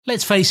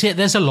Let's face it,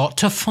 there's a lot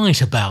to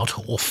fight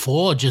about or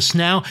for just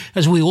now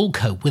as we all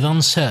cope with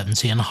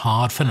uncertainty and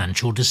hard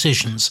financial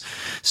decisions.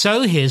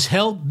 So here's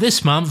help.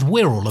 This month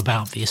we're all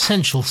about the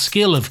essential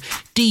skill of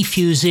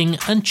defusing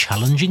and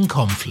challenging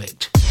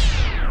conflict.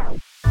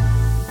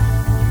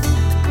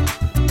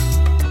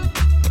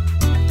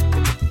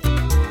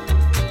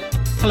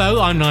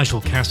 Hello, I'm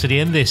Nigel Cassidy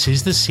and this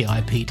is the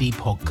CIPD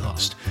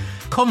podcast.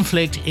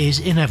 Conflict is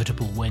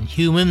inevitable when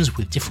humans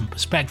with different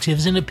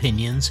perspectives and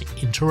opinions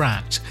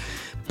interact.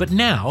 But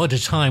now, at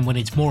a time when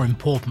it's more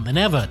important than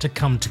ever to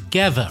come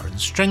together and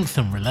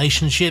strengthen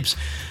relationships,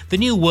 the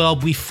new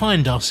world we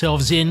find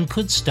ourselves in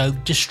could stoke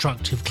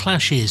destructive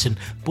clashes and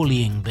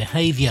bullying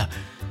behaviour.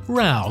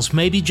 Rows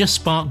may be just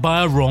sparked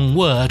by a wrong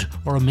word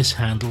or a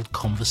mishandled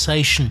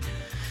conversation.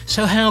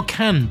 So how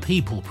can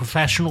people,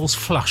 professionals,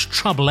 flush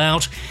trouble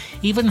out,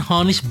 even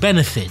harness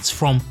benefits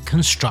from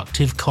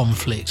constructive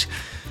conflict?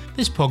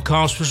 This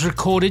podcast was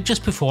recorded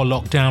just before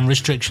lockdown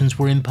restrictions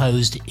were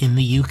imposed in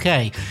the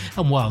UK,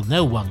 and while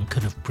no one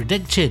could have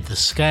predicted the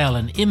scale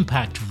and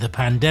impact of the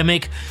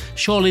pandemic,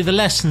 surely the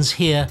lessons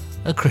here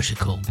are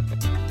critical.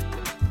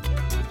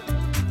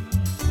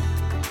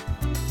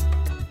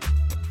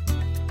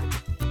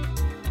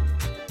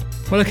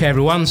 Well, okay,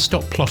 everyone,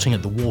 stop plotting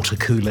at the water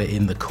cooler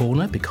in the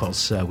corner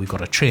because we've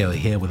got a trio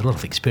here with a lot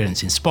of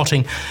experience in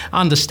spotting,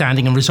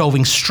 understanding and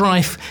resolving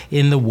strife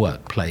in the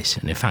workplace.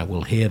 And in fact,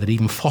 we'll hear that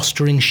even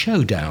fostering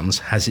showdowns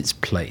has its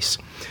place.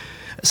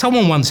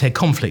 Someone once said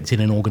conflict in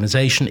an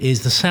organisation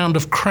is the sound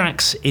of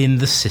cracks in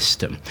the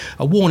system,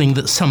 a warning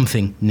that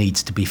something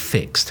needs to be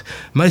fixed.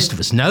 Most of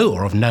us know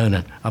or have known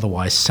an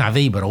otherwise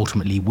savvy but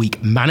ultimately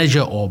weak manager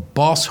or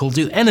boss who'll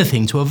do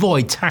anything to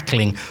avoid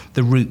tackling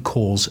the root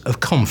cause of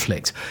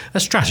conflict,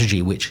 a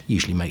strategy which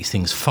usually makes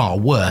things far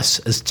worse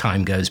as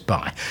time goes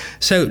by.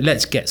 So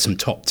let's get some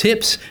top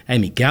tips.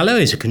 Amy Gallo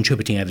is a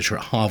contributing editor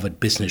at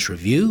Harvard Business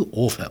Review,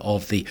 author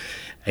of the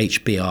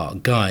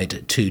HBR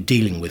Guide to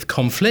Dealing with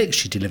Conflict.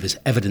 She delivers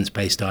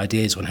evidence-based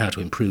ideas on how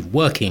to improve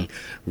working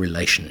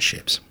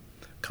relationships.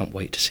 Can't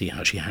wait to see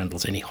how she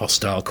handles any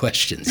hostile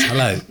questions.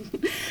 Hello.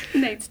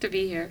 Nice to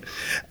be here.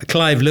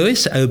 Clive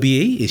Lewis,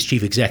 OBE, is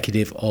Chief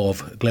Executive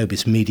of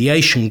Globus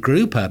Mediation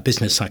Group, a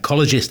business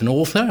psychologist and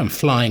author and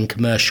flying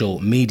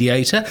commercial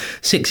mediator,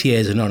 6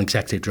 years a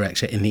non-executive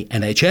director in the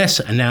NHS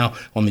and now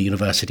on the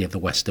University of the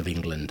West of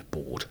England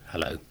board.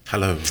 Hello.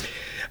 Hello.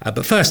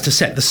 But first, to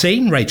set the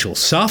scene, Rachel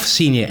Suff,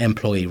 Senior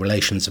Employee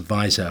Relations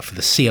Advisor for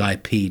the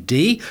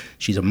CIPD.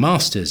 She's a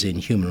Master's in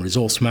Human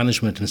Resource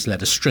Management and has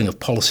led a string of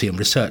policy and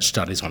research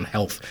studies on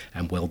health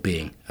and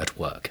well-being at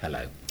work.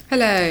 Hello.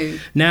 Hello.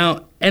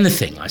 Now,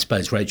 anything, I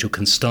suppose, Rachel,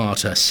 can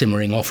start a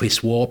simmering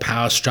office war,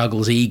 power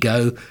struggles,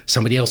 ego,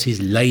 somebody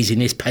else's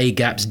laziness, pay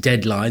gaps,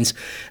 deadlines.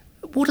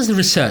 What does the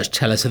research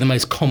tell us are the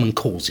most common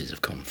causes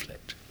of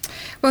conflict?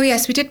 Well,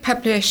 yes, we did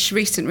publish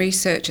recent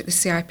research at the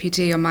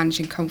CIPD on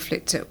managing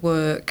conflict at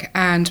work,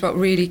 and what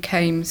really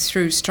came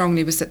through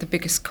strongly was that the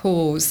biggest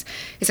cause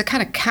is a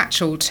kind of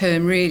catch-all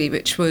term, really,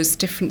 which was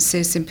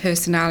differences in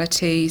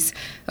personalities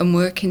and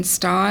working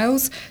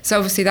styles. So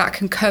obviously that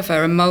can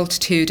cover a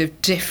multitude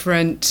of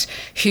different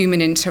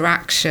human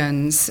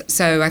interactions.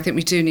 So I think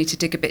we do need to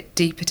dig a bit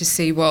deeper to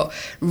see what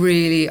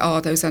really are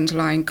those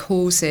underlying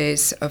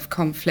causes of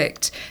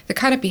conflict. The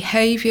kind of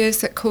behaviours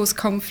that cause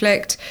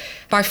conflict,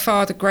 by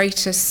far the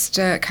greatest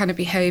kind of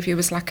behaviour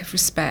was lack of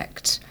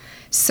respect.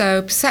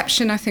 So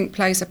perception, I think,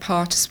 plays a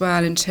part as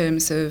well in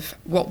terms of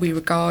what we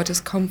regard as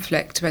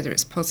conflict, whether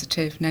it's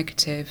positive,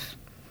 negative.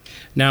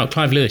 Now,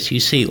 Clive Lewis, you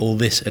see all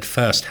this at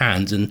first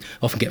hand and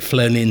often get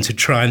flown in to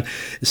try and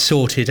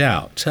sort it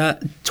out.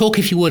 Talk,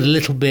 if you would, a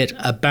little bit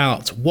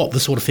about what the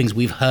sort of things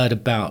we've heard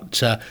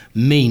about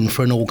mean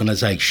for an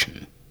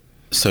organisation.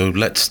 So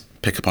let's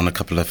pick up on a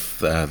couple of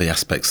the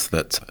aspects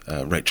that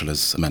Rachel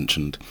has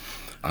mentioned.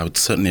 I would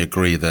certainly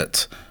agree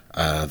that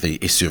the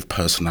issue of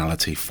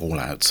personality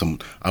fallout,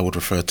 I would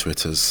refer to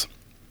it as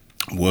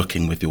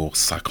working with your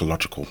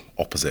psychological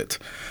opposite.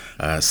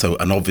 So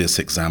an obvious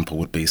example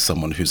would be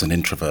someone who's an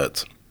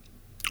introvert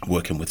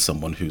working with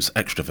someone who's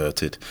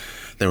extroverted.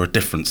 There are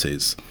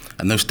differences,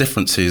 and those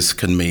differences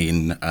can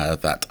mean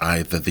that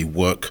either the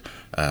work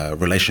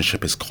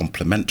relationship is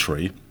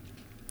complementary,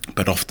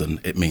 but often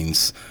it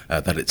means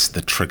that it's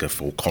the trigger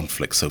for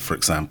conflict. So, for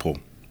example,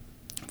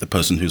 the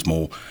person who's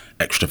more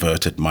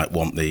extroverted might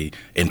want the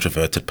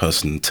introverted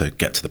person to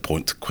get to the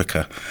point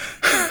quicker,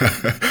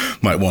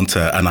 might want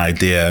an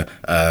idea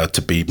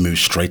to be moved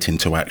straight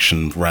into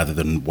action rather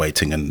than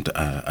waiting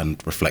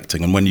and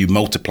reflecting. And when you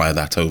multiply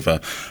that over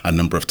a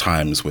number of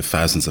times with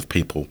thousands of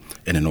people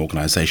in an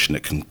organisation,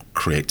 it can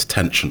create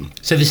tension.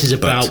 So this is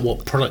about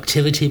what,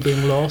 productivity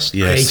being lost?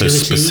 Yeah, creativity?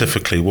 So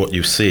specifically what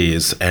you see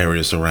is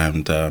areas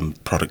around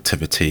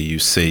productivity. You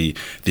see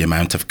the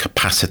amount of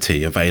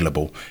capacity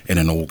available in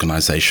an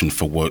organisation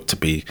for work to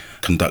be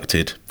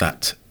conducted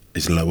that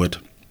is lowered.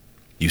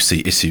 You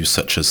see issues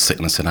such as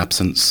sickness and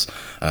absence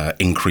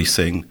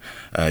increasing.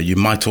 You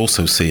might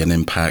also see an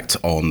impact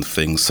on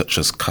things such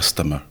as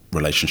customer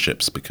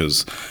relationships,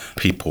 because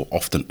people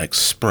often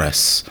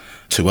express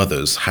to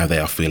others how they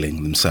are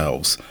feeling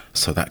themselves.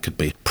 So that could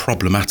be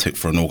problematic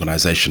for an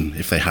organisation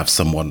if they have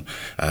someone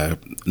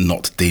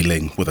not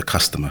dealing with a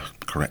customer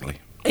correctly.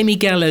 Amy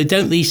Gallo,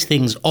 don't these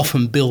things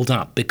often build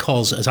up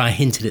because, as I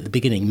hinted at the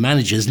beginning,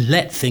 managers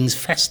let things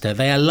fester?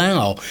 They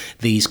allow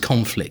these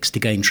conflicts to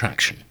gain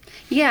traction.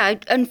 Yeah,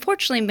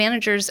 unfortunately,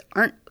 managers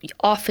aren't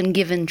often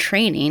given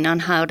training on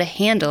how to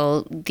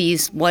handle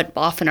these, what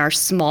often are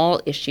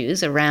small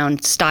issues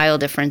around style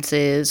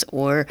differences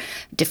or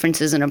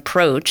differences in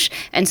approach.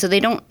 And so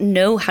they don't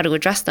know how to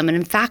address them. And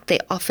in fact, they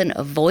often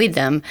avoid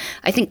them.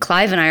 I think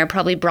Clive and I are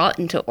probably brought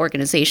into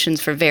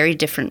organizations for very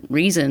different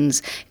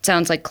reasons. It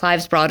sounds like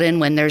Clive's brought in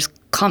when there's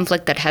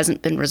conflict that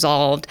hasn't been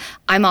resolved.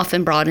 I'm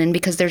often brought in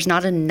because there's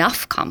not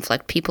enough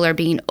conflict. People are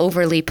being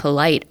overly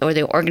polite, or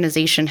the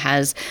organization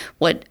has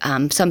what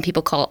some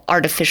people call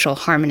artificial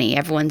harmony.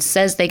 Everyone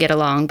says they get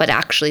along, but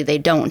actually they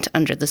don't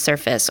under the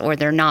surface, or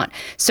they're not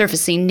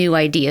surfacing new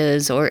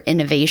ideas or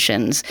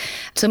innovations.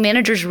 So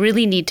managers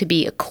really need to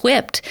be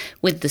equipped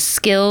with the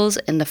skills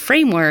and the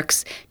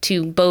frameworks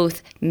to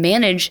both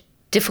manage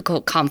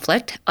difficult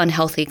conflict,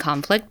 unhealthy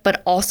conflict,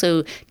 but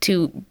also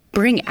to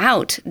bring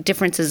out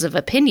differences of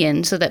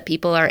opinion so that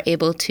people are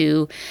able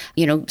to,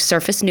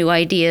 surface new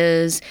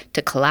ideas,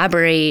 to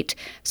collaborate,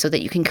 so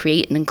that you can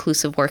create an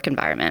inclusive work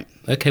environment.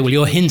 Okay, well,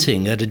 you're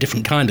hinting at a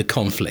different kind of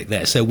conflict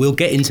there, so we'll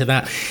get into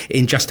that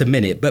in just a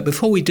minute. But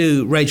before we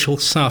do, Rachel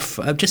Suff,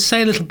 just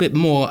say a little bit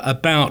more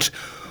about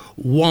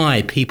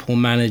why people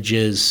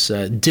managers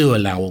do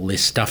allow all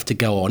this stuff to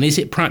go on. Is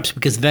it perhaps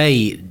because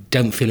they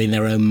don't feel in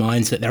their own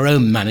minds that their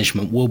own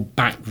management will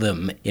back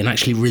them in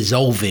actually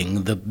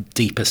resolving the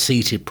deeper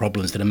seated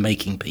problems that are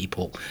making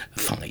people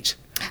fight?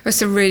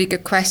 That's a really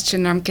good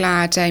question. I'm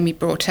glad Amy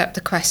brought up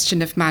the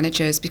question of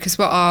managers, because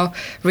what our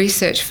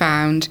research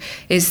found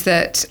is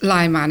that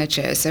line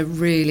managers are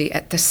really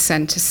at the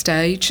centre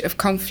stage of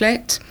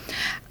conflict,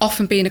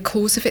 often being a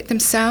cause of it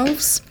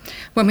themselves.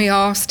 When we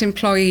asked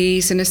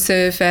employees in a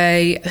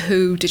survey,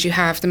 who did you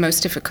have the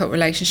most difficult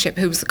relationship,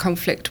 who was the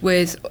conflict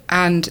with,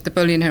 and the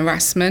bullying and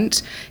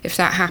harassment, if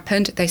that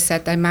happened, they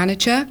said their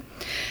manager.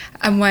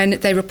 And when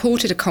they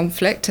reported a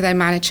conflict to their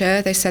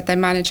manager, they said their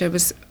manager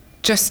was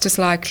just as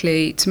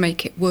likely to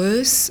make it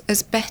worse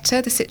as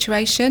better, the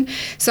situation.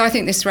 So I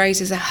think this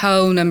raises a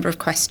whole number of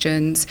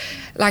questions.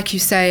 Like you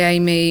say,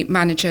 Amy,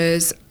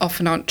 managers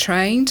often aren't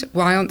trained.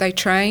 Why aren't they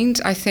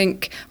trained? I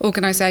think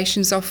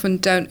organisations often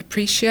don't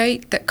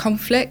appreciate that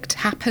conflict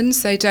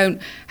happens. They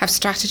don't have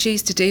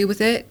strategies to deal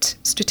with it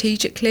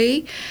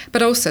strategically,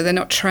 but also they're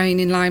not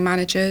training line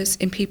managers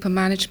in people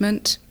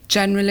management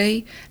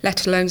generally,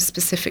 let alone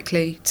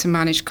specifically to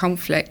manage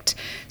conflict.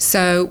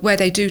 So where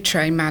they do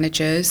train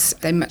managers,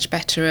 they're much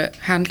better at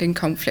handling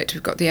conflict.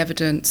 We've got the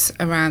evidence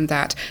around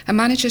that. And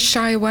managers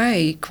shy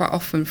away quite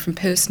often from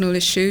personal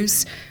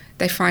issues.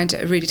 They find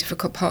it a really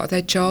difficult part of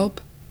their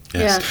job.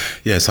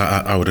 Yes,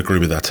 I would agree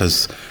with that.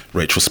 As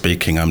Rachel's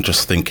speaking, I'm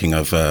just thinking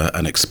of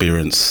an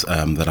experience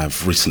that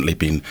I've recently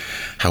been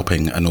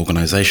helping an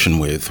organisation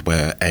with,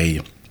 where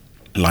a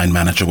line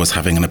manager was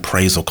having an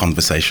appraisal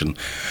conversation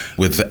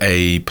with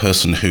a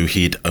person who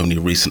he'd only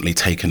recently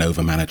taken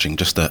over managing,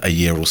 just a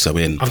year or so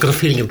in. I've got a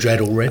feeling of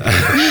dread already.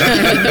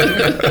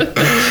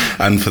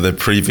 And for the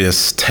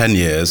previous 10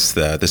 years,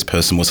 this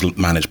person was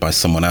managed by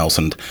someone else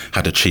and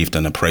had achieved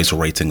an appraisal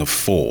rating of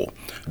 4,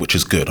 which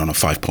is good on a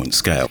 5-point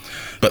scale.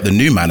 But the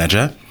new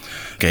manager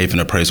gave an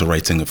appraisal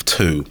rating of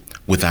 2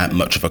 without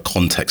much of a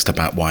context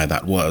about why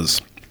that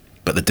was.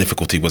 But the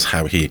difficulty was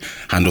how he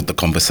handled the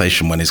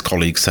conversation when his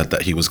colleague said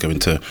that he was going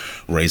to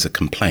raise a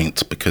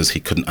complaint, because he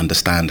couldn't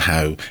understand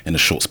how, in a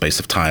short space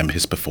of time,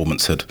 his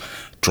performance had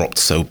dropped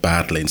so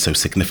badly and so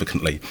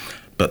significantly.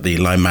 But the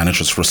line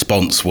manager's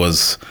response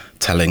was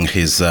telling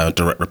his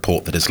direct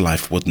report that his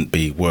life wouldn't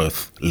be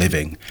worth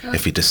living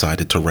if he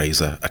decided to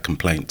raise a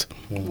complaint.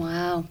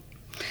 Wow.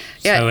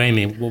 So,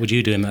 Amy, what would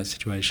you do in that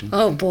situation?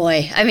 Oh,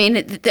 boy. I mean,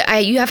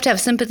 you have to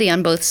have sympathy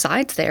on both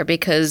sides there,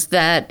 because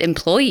that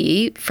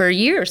employee for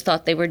years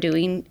thought they were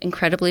doing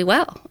incredibly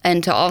well.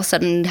 And to all of a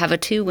sudden have a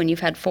 2 when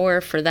you've had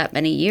 4 for that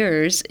many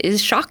years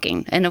is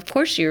shocking. And of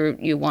course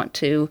you want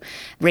to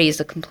raise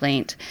a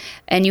complaint.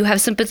 And you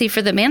have sympathy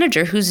for the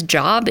manager whose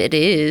job it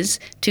is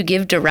to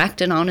give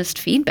direct and honest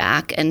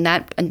feedback, and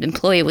that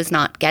employee was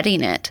not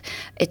getting it.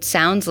 It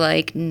sounds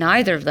like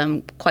neither of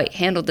them quite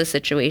handled the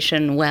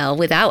situation well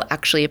without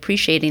actually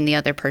appreciating the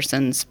other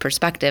person's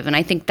perspective. And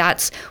I think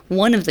that's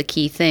one of the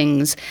key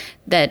things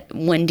that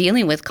when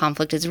dealing with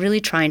conflict is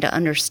really trying to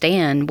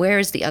understand, where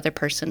is the other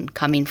person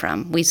coming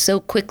from? We so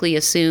quickly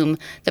assume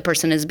the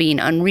person is being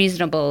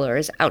unreasonable or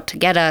is out to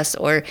get us,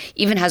 or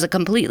even has a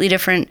completely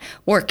different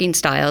working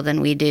style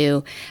than we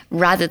do,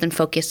 rather than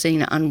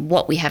focusing on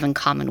what we have in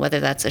common, whether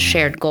that's a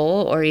shared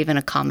goal or even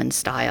a common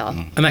style.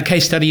 And that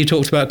case study you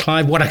talked about,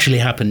 Clive, what actually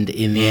happened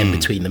in the end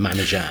between the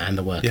manager and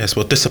the worker? Yes,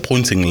 well,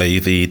 disappointingly,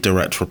 the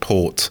direct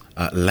report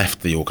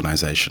left the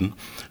organisation.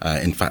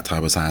 In fact, I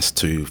was asked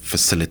to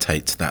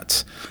facilitate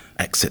that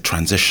exit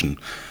transition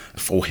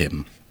for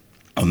him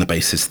on the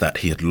basis that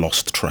he had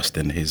lost trust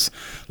in his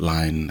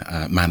line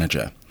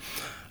manager.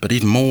 But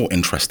even more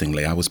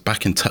interestingly, I was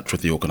back in touch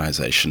with the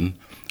organisation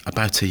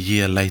about a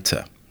year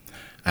later,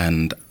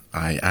 and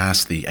I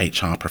asked the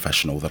HR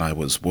professional that I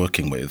was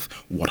working with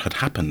what had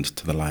happened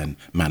to the line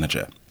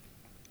manager.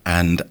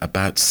 And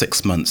about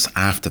 6 months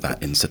after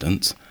that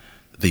incident,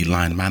 the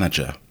line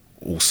manager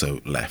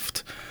also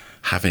left,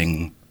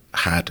 having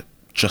had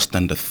just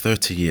under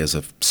 30 years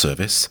of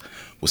service,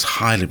 was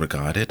highly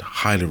regarded,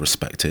 highly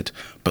respected,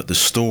 but the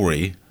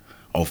story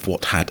of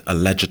what had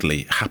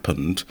allegedly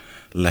happened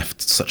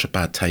left such a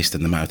bad taste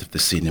in the mouth of the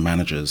senior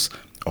managers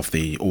of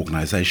the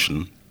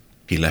organisation.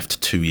 He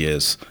left 2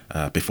 years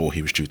before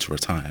he was due to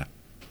retire.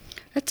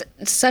 That's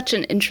such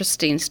an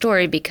interesting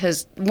story,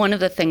 because one of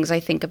the things I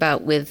think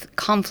about with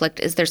conflict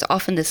is there's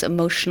often this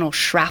emotional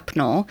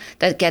shrapnel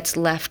that gets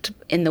left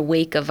in the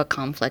wake of a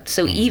conflict.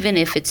 So even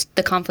if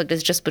the conflict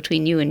is just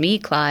between you and me,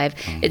 Clive,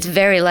 it's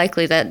very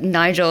likely that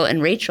Nigel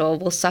and Rachel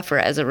will suffer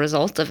as a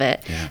result of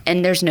it. Yeah.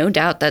 And there's no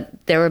doubt that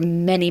there were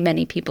many,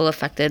 many people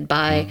affected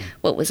by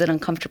what was an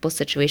uncomfortable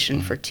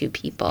situation for two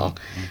people.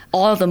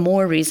 All the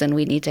more reason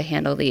we need to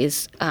handle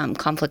these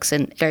conflicts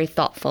in very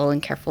thoughtful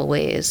and careful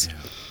ways. Yeah.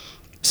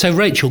 So,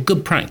 Rachel,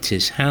 good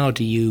practice. How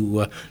do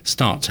you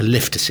start to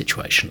lift a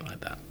situation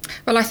like that?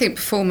 Well, I think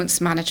performance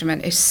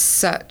management is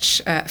such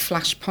a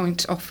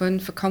flashpoint often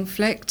for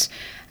conflict.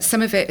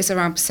 Some of it is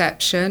around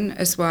perception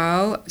as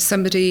well.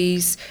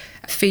 Somebody's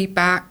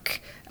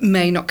feedback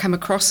may not come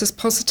across as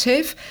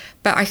positive,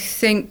 but I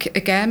think,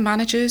 again,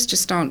 managers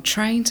just aren't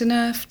trained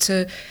enough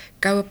to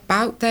go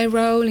about their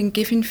role in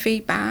giving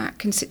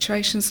feedback in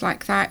situations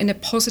like that in a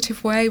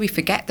positive way. We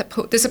forget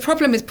that there's a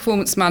problem with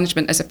performance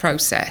management as a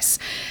process,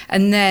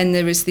 and then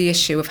there is the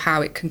issue of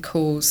how it can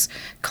cause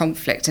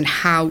conflict and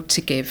how to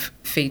give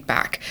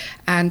feedback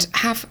and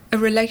have a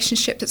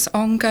relationship that's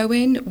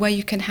ongoing, where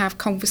you can have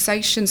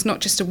conversations, not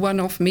just a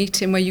one-off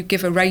meeting where you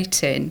give a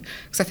rating,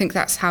 because I think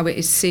that's how it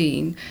is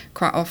seen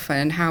quite often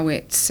and how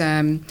it's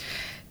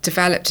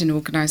developed in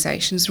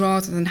organisations,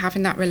 rather than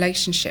having that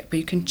relationship where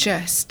you can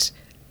just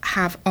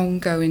have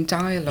ongoing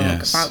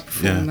dialogue about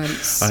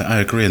performance. Yeah. I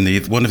agree.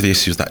 And one of the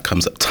issues that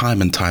comes up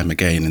time and time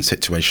again in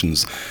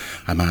situations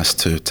I'm asked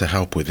to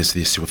help with is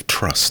the issue of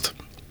trust.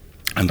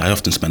 And I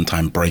often spend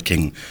time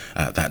breaking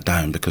that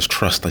down, because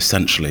trust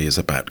essentially is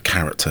about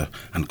character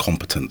and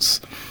competence.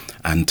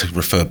 And to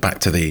refer back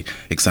to the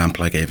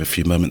example I gave a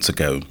few moments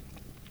ago,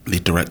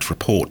 the direct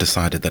report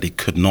decided that he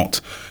could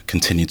not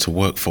continue to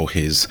work for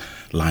his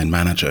line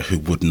manager, who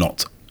would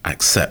not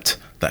accept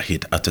that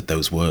he'd uttered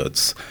those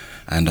words,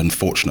 and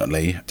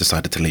unfortunately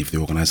decided to leave the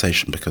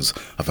organisation because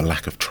of a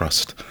lack of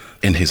trust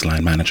in his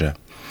line manager.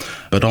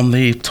 But on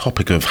the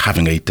topic of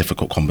having a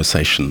difficult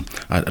conversation,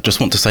 I just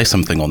want to say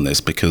something on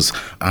this, because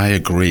I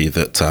agree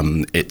that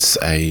it's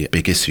a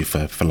big issue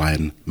for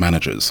line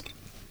managers.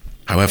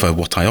 However,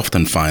 what I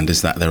often find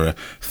is that there are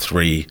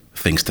three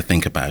things to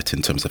think about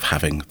in terms of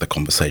having the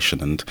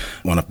conversation. And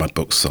one of my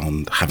books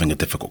on having a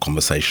difficult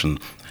conversation,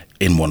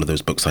 in one of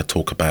those books I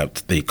talk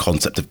about the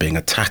concept of being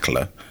a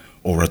tackler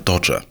or a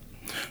dodger.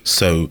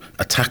 So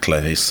a tackler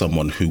is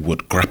someone who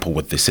would grapple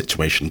with this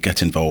situation,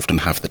 get involved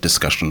and have the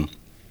discussion.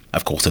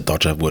 Of course, a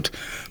dodger would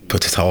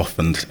put it off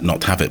and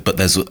not have it. But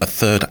there's a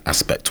third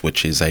aspect,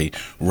 which is a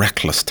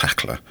reckless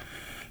tackler.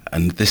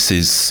 And this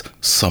is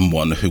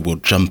someone who will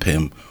jump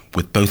in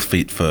with both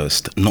feet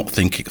first, not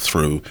thinking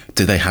through,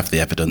 do they have the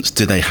evidence,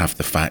 do they have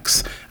the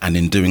facts? And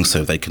in doing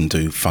so, they can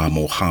do far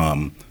more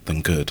harm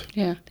than good.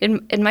 Yeah.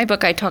 In my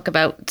book, I talk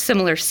about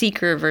similar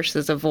seeker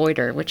versus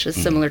avoider, which is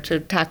similar to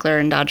tackler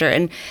and dodger.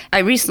 And I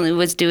recently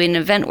was doing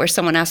an event where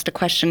someone asked a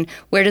question,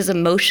 where does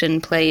emotion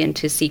play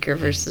into seeker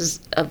versus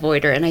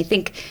avoider? And I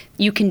think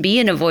you can be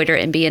an avoider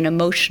and be an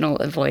emotional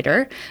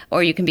avoider,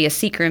 or you can be a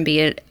seeker and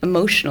be an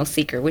emotional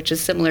seeker, which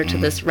is similar to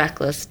this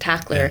reckless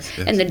tackler. Yes.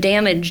 And the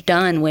damage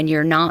done when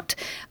you're not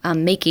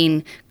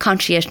making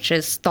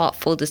conscientious,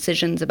 thoughtful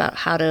decisions about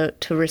how to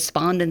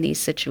respond in these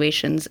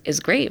situations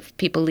is grave.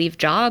 People leave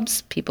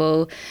jobs,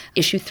 people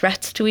issue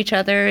threats to each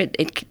other.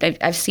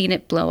 I've seen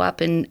it blow up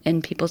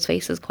in people's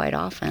faces quite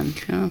often.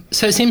 Yeah.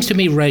 So it seems to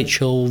me,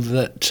 Rachel,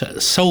 that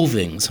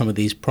solving some of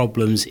these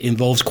problems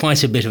involves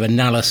quite a bit of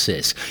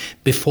analysis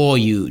before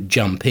you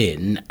jump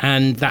in,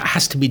 and that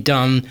has to be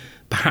done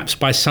perhaps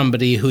by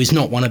somebody who is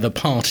not one of the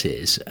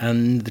parties.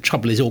 And the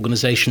trouble is,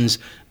 organisations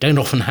don't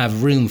often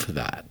have room for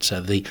that.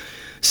 So the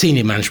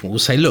senior management will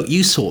say, look,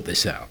 you sort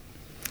this out.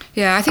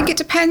 Yeah, I think it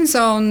depends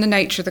on the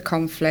nature of the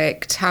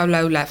conflict, how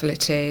low level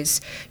it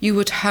is. You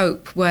would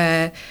hope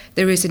where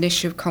there is an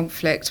issue of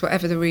conflict,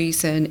 whatever the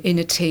reason, in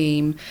a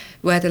team,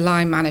 where the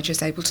line manager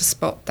is able to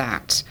spot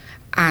that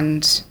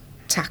and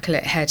tackle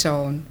it head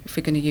on, if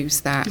we're going to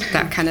use that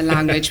kind of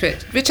language,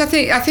 which I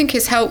think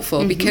is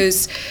helpful,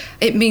 because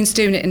it means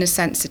doing it in a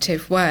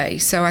sensitive way.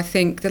 So I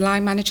think the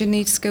line manager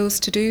needs skills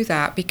to do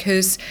that,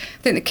 because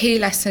I think the key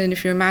lesson,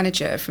 if you're a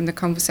manager, from the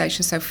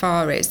conversation so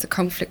far is the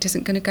conflict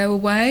isn't going to go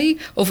away,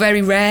 or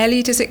very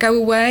rarely does it go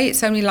away.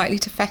 It's only likely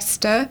to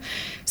fester.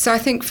 So I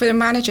think for a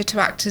manager to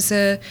act as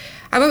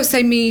I won't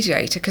say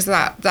mediator, because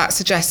that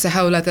suggests a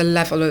whole other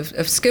level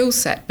of skill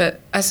set,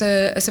 but as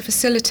a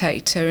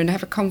facilitator, and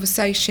have a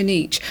conversation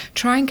each,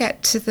 try and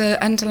get to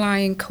the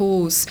underlying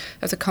cause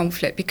of the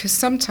conflict, because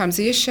sometimes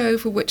the issue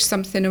over which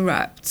something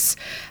erupts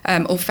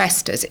or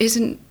festers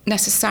isn't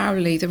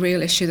necessarily the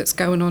real issue that's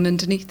going on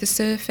underneath the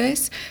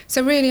surface.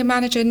 So really a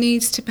manager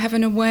needs to have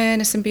an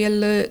awareness and be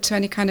alert to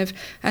any kind of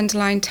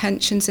underlying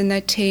tensions in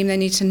their team. They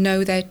need to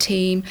know their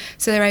team,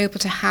 so they're able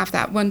to have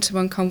that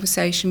one-to-one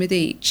conversation with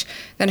each,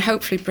 then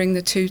hopefully bring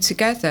the two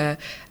together,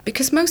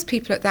 because most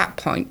people at that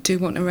point do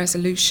want a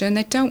resolution.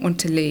 They don't want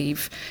to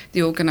leave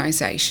the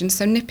organisation,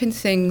 so nipping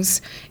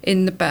things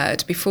in the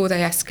bud before they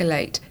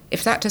escalate.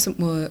 If that doesn't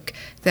work,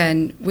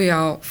 then we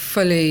are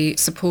fully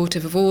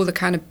supportive of all the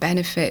kind of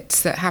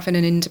benefits that having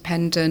an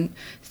independent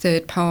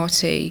third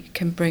party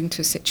can bring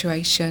to a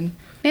situation.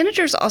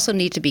 Managers also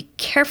need to be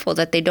careful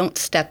that they don't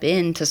step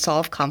in to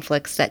solve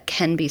conflicts that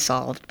can be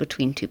solved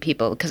between two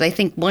people. Because I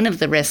think one of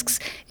the risks,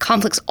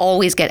 conflicts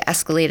always get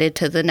escalated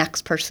to the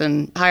next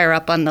person higher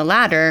up on the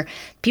ladder.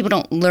 People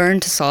don't learn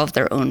to solve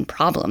their own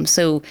problems.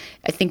 So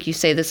I think you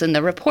say this in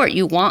the report,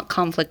 you want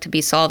conflict to be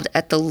solved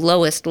at the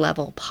lowest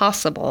level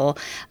possible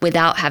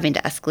without having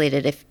to escalate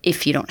it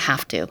if you don't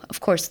have to. Of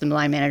course, the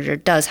line manager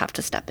does have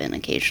to step in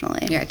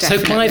occasionally. Yeah, definitely.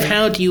 So Clive,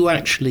 how do you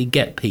actually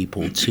get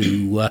people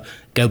to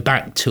go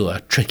back to a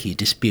tricky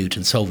dispute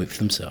and solve it for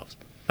themselves?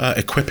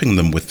 Equipping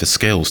them with the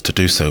skills to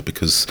do so,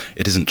 because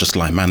it isn't just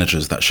line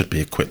managers that should be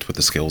equipped with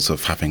the skills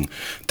of having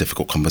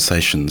difficult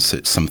conversations.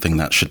 It's something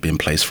that should be in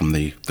place from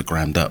the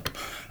ground up.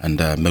 And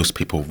most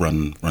people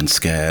run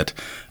scared.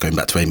 Going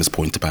back to Amy's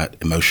point about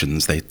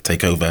emotions, they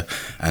take over,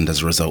 and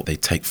as a result, they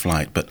take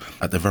flight. But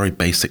at the very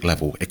basic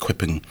level,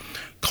 equipping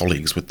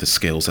colleagues with the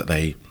skills that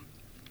they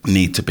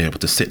need to be able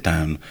to sit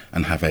down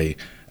and have a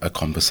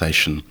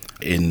conversation.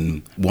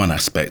 In one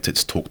aspect,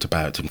 it's talked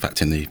about, in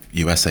fact, in the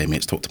US, Amy,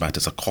 it's talked about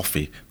as a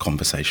coffee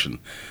conversation,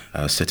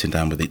 sitting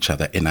down with each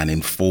other in an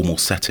informal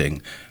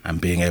setting and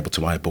being able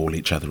to eyeball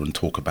each other and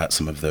talk about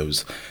some of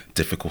those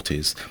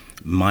difficulties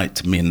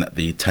might mean that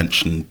the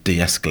tension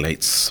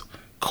de-escalates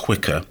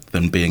quicker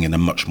than being in a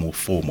much more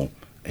formal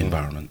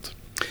environment.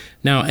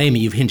 Now, Amy,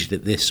 you've hinted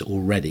at this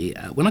already.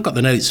 When I got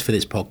the notes for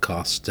this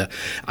podcast,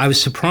 I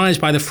was surprised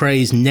by the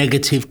phrase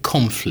negative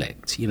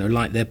conflict,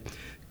 like there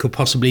could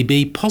possibly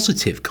be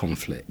positive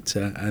conflict.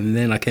 And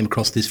then I came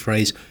across this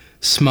phrase,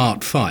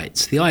 smart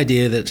fights, the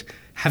idea that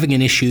having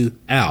an issue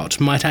out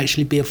might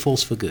actually be a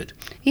force for good.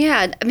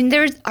 Yeah, I mean,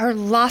 there are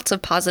lots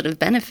of positive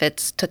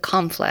benefits to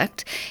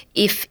conflict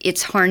if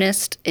it's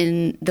harnessed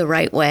in the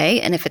right way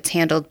and if it's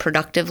handled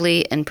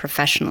productively and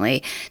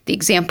professionally. The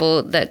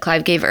example that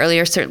Clive gave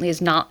earlier certainly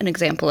is not an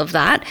example of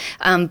that,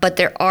 but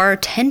there are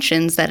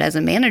tensions that as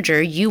a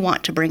manager you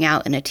want to bring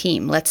out in a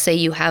team. Let's say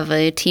you have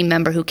a team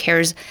member who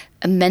cares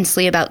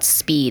immensely about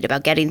speed,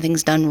 about getting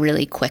things done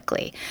really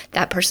quickly.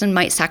 That person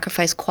might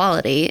sacrifice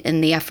quality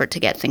in the effort to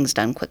get things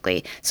done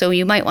quickly. So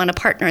you might want to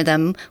partner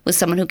them with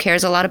someone who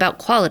cares a lot about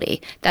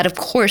quality. That, of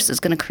course,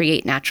 is going to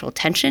create natural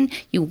tension.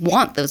 You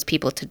want those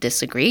people to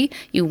disagree.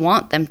 You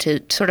want them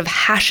to sort of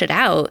hash it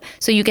out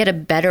so you get a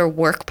better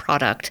work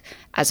product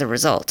as a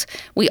result.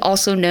 We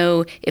also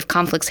know if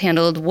conflict's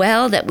handled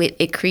well, that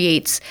it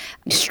creates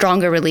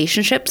stronger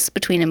relationships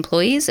between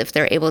employees. If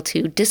they're able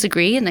to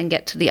disagree and then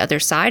get to the other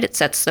side, it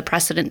sets the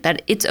precedent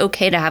that it's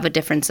okay to have a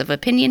difference of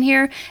opinion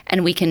here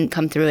and we can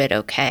come through it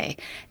okay.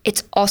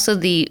 It's also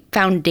the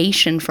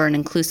foundation for an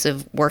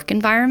inclusive work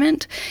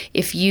environment.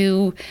 If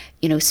you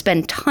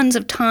spend tons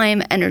of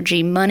time,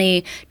 energy,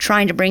 money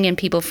trying to bring in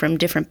people from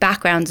different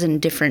backgrounds and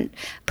different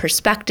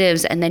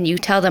perspectives, and then you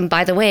tell them,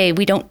 by the way,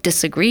 we don't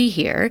disagree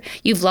here,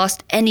 you've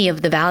lost any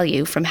of the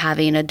value from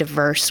having a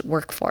diverse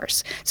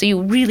workforce. So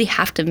you really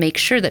have to make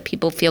sure that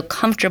people feel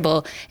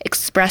comfortable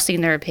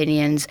expressing their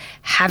opinions,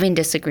 having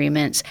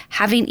disagreements,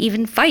 having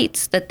even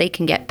fights that they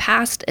can get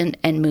past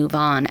and move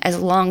on, as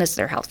long as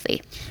they're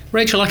healthy.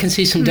 Rachel, I can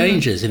see some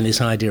dangers in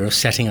this idea of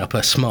setting up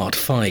a smart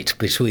fight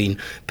between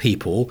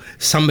people.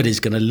 Somebody's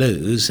going to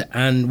lose,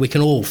 and we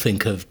can all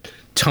think of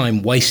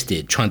time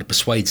wasted trying to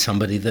persuade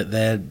somebody that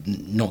they're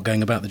not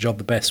going about the job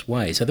the best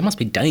way. So there must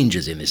be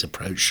dangers in this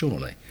approach,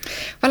 surely.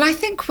 Well, I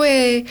think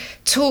we're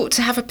taught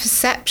to have a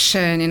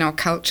perception in our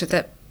culture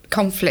that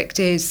conflict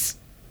is,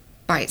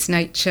 by its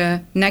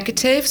nature,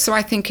 negative. So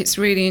I think it's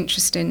really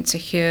interesting to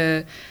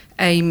hear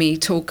Amy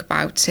talk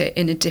about it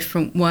in a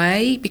different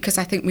way, because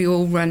I think we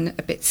all run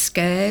a bit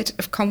scared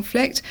of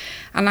conflict.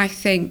 And I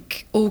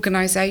think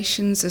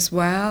organisations as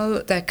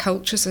well, their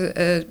cultures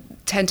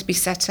tend to be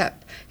set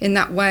up in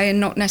that way and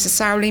not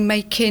necessarily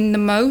making the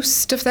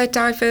most of their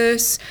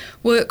diverse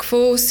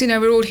workforce.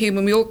 We're all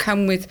human. We all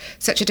come with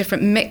such a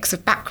different mix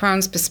of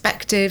backgrounds,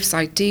 perspectives,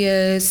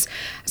 ideas.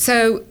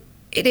 So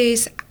it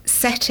is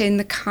setting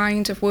the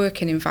kind of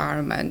working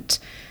environment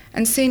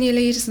And senior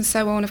leaders and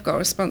so on have got a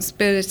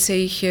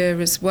responsibility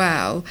here as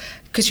well,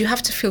 because you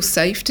have to feel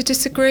safe to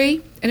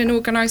disagree in an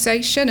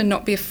organisation and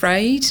not be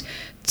afraid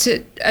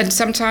to, and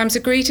sometimes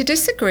agree to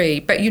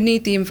disagree. But you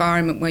need the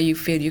environment where you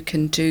feel you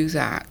can do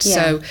that. Yeah.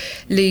 So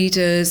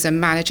leaders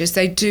and managers,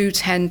 they do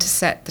tend to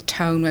set the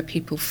tone where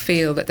people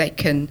feel that they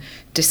can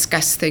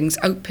discuss things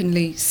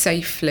openly,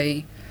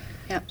 safely.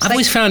 Yep. I've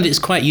always found it's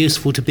quite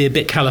useful to be a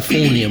bit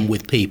Californian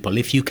with people.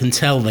 If you can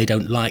tell they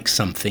don't like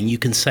something, you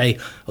can say,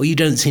 oh, you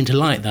don't seem to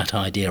like that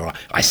idea, or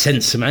I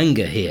sense some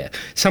anger here.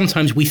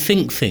 Sometimes we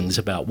think things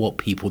about what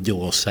people do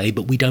or say,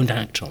 but we don't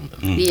act on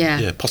them.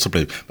 Yeah,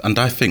 possibly. And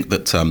I think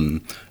that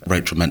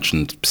Rachel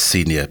mentioned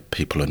senior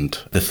people, and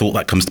the thought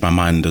that comes to my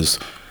mind as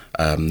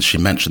she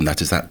mentioned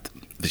that is that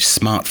the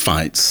smart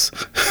fights,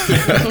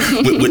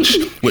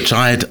 which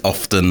I'd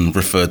often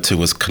referred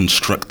to as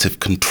constructive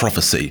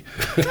controversy,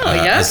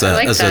 as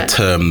a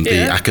term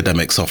the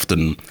academics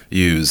often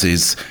use,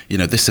 is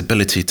this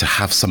ability to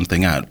have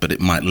something out, but it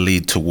might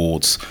lead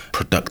towards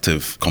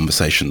productive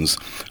conversations.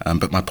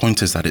 But my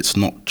point is that it's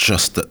not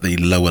just at the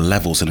lower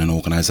levels in an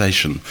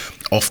organisation.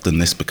 Often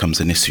this becomes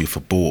an issue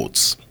for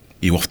boards.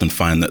 You often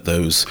find that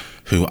those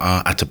who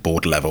are at a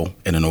board level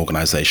in an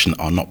organisation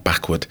are not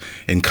backward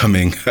in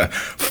coming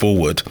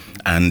forward,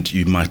 and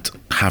you might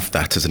have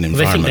that as an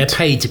environment. They think they're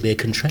paid to be a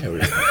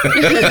contrarian.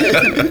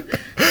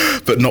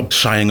 But not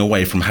shying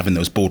away from having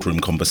those boardroom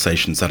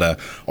conversations that are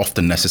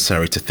often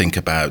necessary to think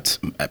about,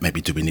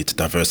 maybe do we need to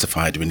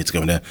diversify, do we need to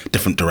go in a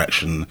different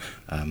direction,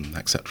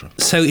 etc.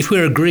 So if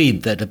we're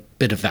agreed that a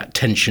bit of that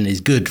tension is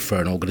good for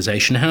an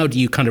organisation, how do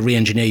you kind of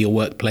re-engineer your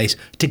workplace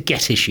to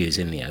get issues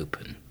in the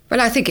open? Well,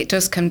 I think it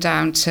does come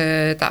down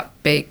to that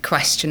big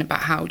question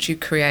about how do you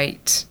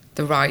create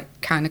the right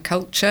kind of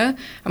culture.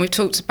 And we've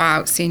talked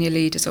about senior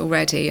leaders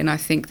already, and I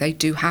think they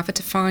do have a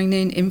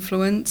defining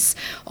influence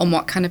on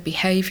what kind of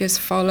behaviours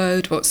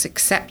followed, what's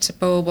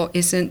acceptable, what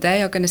isn't.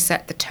 They are going to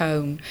set the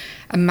tone,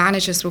 and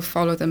managers will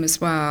follow them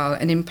as well,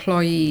 and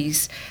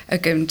employees are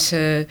going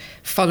to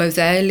follow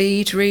their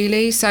lead,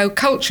 really. So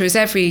culture is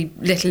every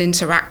little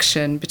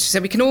interaction,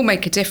 so we can all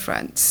make a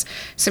difference.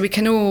 So we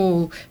can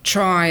all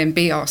try and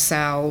be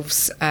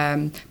ourselves,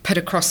 put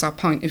across our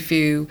point of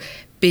view,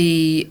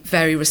 be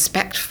very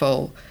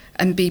respectful,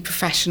 and be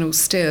professional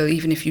still,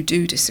 even if you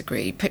do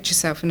disagree. Put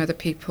yourself in other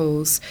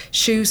people's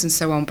shoes and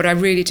so on. But I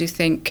really do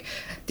think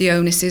the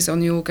onus is on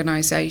the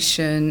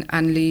organisation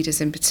and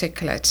leaders in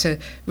particular to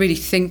really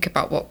think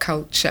about what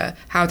culture,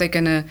 how they're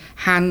going to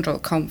handle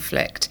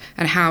conflict,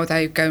 and how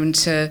they're going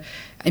to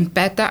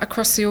embed that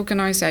across the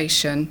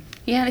organisation.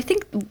 Yeah, I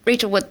think,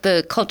 Rachel, what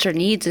the culture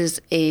needs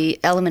is a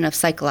element of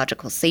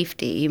psychological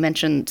safety. You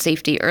mentioned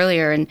safety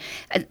earlier, and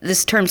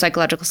this term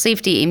psychological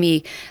safety,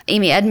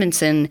 Amy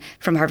Edmondson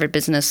from Harvard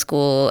Business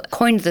School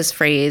coined this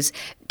phrase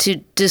to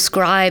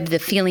describe the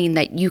feeling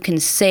that you can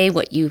say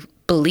what you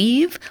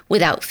believe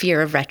without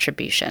fear of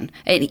retribution.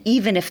 And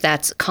even if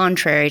that's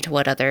contrary to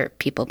what other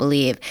people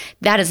believe,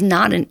 that is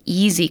not an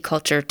easy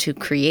culture to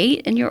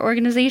create in your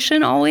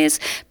organization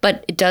always,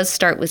 but it does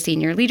start with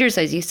senior leaders,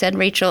 as you said,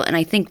 Rachel. And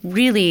I think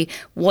really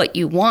what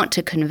you want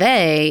to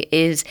convey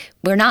is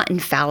we're not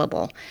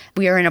infallible.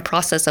 We are in a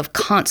process of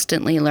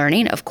constantly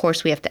learning. Of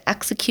course, we have to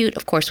execute.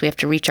 Of course, we have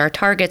to reach our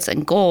targets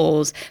and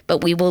goals,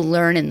 but we will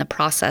learn in the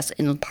process.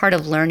 And part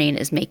of learning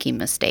is making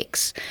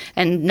mistakes.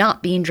 And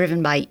not being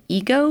driven by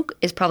ego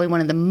is probably one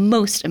of the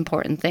most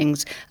important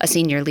things a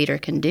senior leader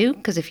can do,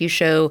 because if you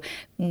show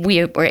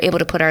we were able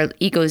to put our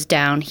egos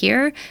down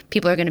here,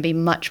 people are going to be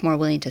much more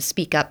willing to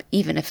speak up,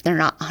 even if they're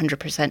not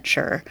 100%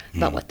 sure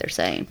about what they're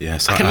saying.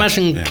 Yes, I can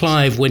imagine,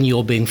 Clive, when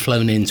you're being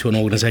flown into an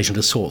organisation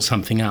to sort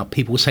something out,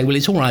 people will say, well,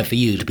 it's all right for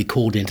you to be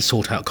called in to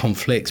sort out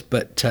conflicts,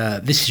 but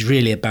this is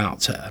really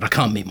about, I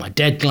can't meet my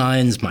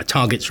deadlines, my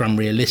targets are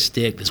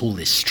unrealistic, there's all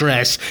this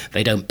stress,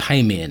 they don't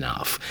pay me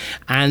enough.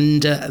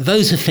 And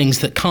those are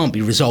things that can't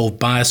be resolved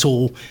by us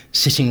all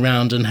sitting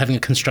around and having a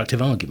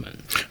constructive argument.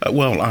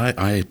 Well,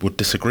 I would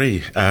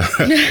disagree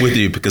with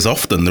you, because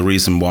often the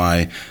reason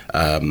why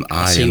I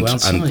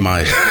and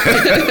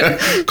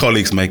my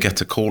colleagues may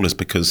get a call is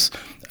because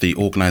the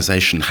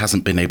organisation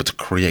hasn't been able to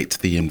create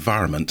the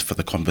environment for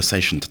the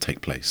conversation to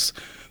take place.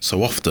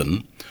 So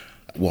often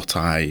what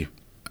I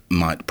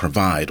might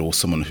provide, or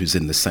someone who's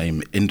in the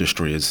same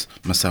industry as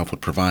myself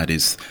would provide,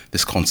 is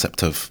this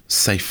concept of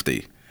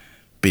safety.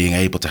 Being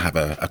able to have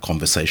a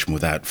conversation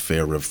without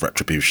fear of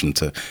retribution,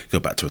 to go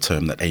back to a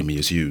term that Amy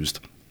has used.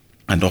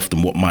 And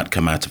often what might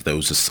come out of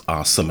those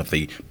are some of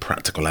the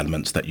practical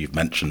elements that you've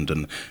mentioned,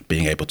 and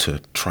being able to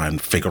try and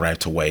figure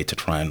out a way to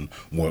try and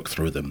work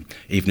through them.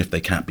 Even if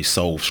they can't be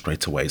solved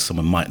straight away,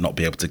 someone might not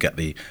be able to get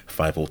the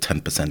 5 or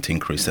 10%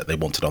 increase that they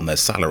wanted on their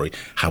salary.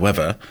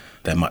 However,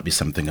 there might be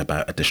something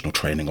about additional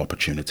training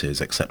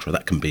opportunities, etc.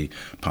 That can be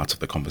part of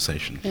the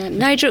conversation. Yeah,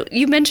 Nigel,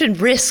 you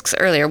mentioned risks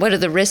earlier. What are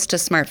the risks to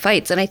smart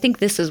fights? And I think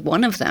this is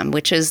one of them,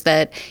 which is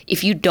that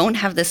if you don't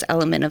have this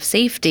element of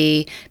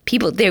safety,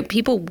 people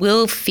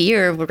will fear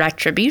fear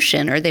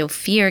retribution, or they'll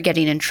fear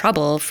getting in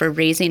trouble for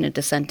raising a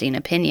dissenting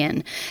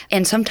opinion.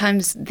 And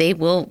sometimes they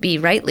will be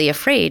rightly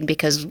afraid,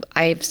 because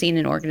I've seen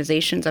in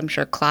organizations, I'm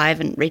sure Clive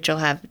and Rachel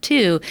have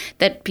too,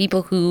 that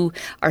people who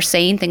are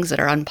saying things that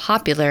are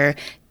unpopular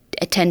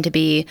tend to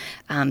be,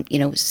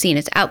 seen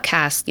as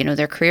outcasts.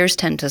 Their careers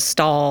tend to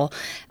stall.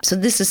 So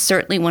this is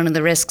certainly one of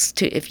the risks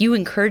to, if you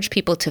encourage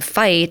people to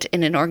fight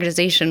in an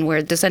organization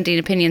where dissenting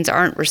opinions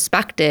aren't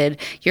respected,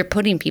 you're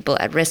putting people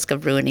at risk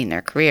of ruining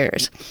their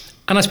careers.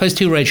 And I suppose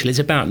too, Rachel, it's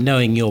about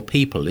knowing your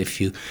people. If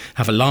you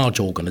have a large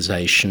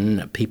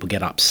organisation, people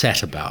get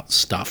upset about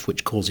stuff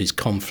which causes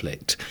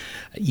conflict.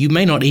 You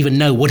may not even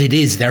know what it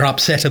is they're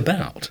upset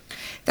about.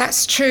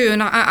 That's true.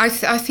 And I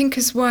think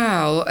as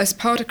well, as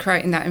part of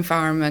creating that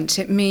environment,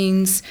 it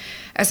means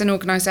as an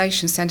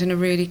organisation sending a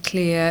really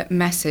clear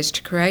message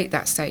to create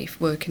that safe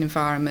working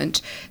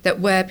environment, that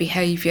where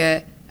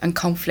behaviour and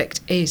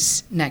conflict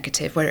is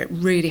negative, where it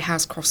really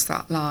has crossed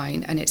that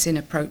line and it's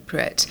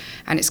inappropriate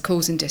and it's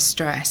causing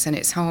distress and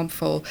it's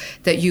harmful,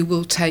 that you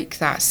will take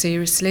that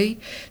seriously.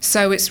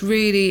 So it's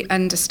really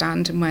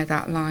understanding where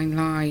that line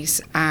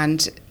lies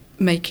and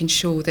making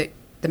sure that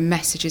the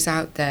message is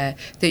out there,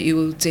 that you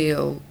will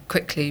deal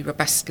quickly,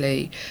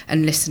 robustly,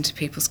 and listen to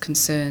people's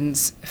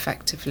concerns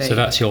effectively. So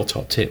that's your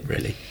top tip,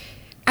 really?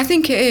 I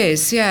think it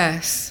is,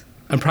 yes.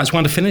 And perhaps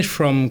one to finish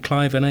from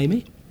Clive and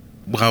Amy?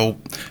 Well,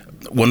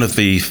 one of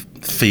the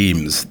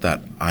themes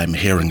that I'm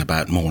hearing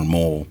about more and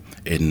more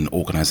in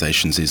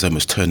organisations is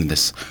almost turning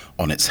this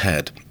on its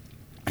head,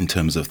 in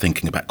terms of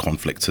thinking about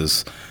conflict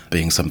as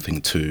being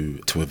something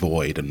to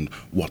avoid, and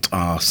what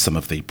are some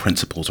of the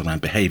principles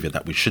around behaviour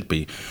that we should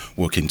be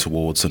working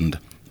towards. And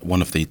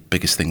one of the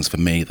biggest things for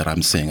me that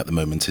I'm seeing at the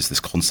moment is this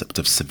concept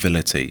of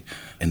civility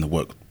in the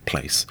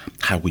workplace,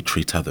 how we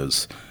treat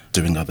others,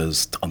 doing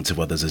others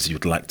unto others as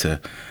you'd like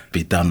to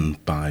be done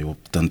by, or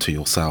done to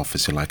yourself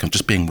as you like, and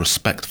just being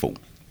respectful.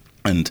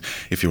 And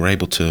if you're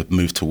able to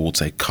move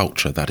towards a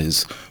culture that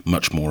is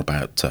much more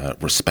about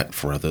respect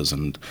for others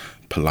and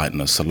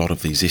politeness, a lot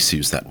of these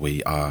issues that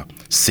we are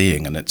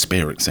seeing and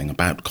experiencing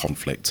about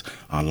conflict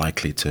are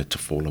likely to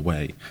fall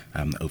away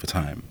over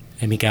time.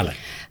 Amy Gallo.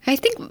 I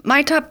think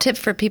my top tip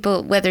for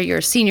people, whether you're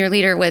a senior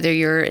leader, whether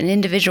you're an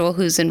individual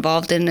who's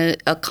involved in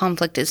a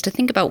conflict, is to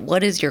think about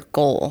what is your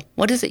goal?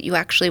 What is it you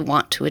actually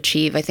want to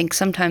achieve? I think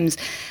sometimes,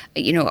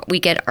 we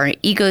get our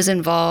egos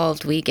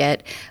involved. We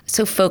get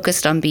so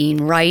focused on being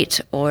right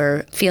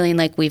or feeling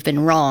like we've been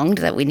wronged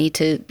that we need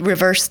to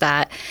reverse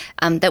that,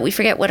 that we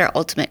forget what our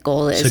ultimate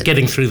goal is. So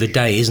getting through the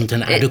day isn't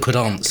an adequate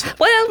answer.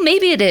 Well,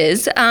 maybe it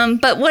is,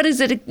 but what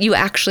is it you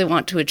actually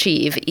want to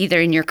achieve,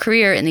 either in your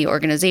career, in the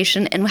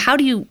organization, and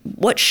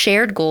what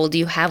shared goal do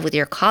you have with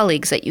your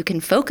colleagues that you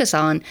can focus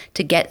on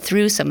to get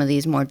through some of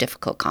these more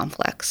difficult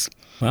conflicts?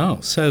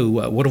 Well, so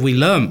what have we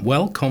learned?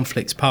 Well,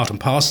 conflict's part and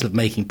parcel of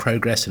making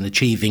progress and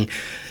achieving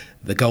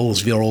the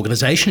goals of your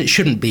organisation. It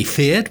shouldn't be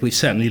feared. We've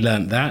certainly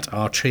learned that.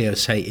 Our trio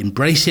say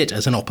embrace it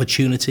as an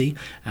opportunity.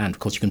 And of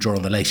course, you can draw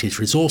on the latest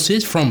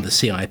resources from the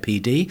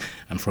CIPD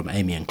and from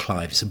Amy and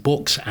Clive's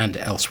books and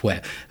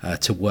elsewhere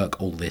to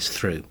work all this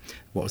through.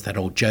 What was that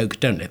old joke?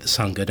 Don't let the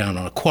sun go down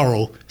on a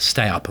quarrel,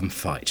 stay up and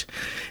fight.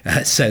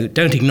 So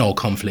don't ignore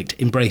conflict,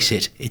 embrace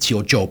it. It's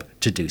your job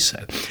to do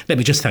so. Let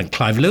me just thank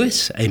Clive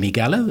Lewis, Amy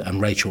Gallo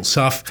and Rachel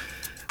Suff.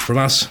 From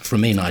us,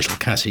 from me, Nigel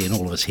Cassidy, and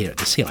all of us here at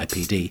the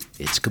CIPD,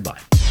 it's goodbye.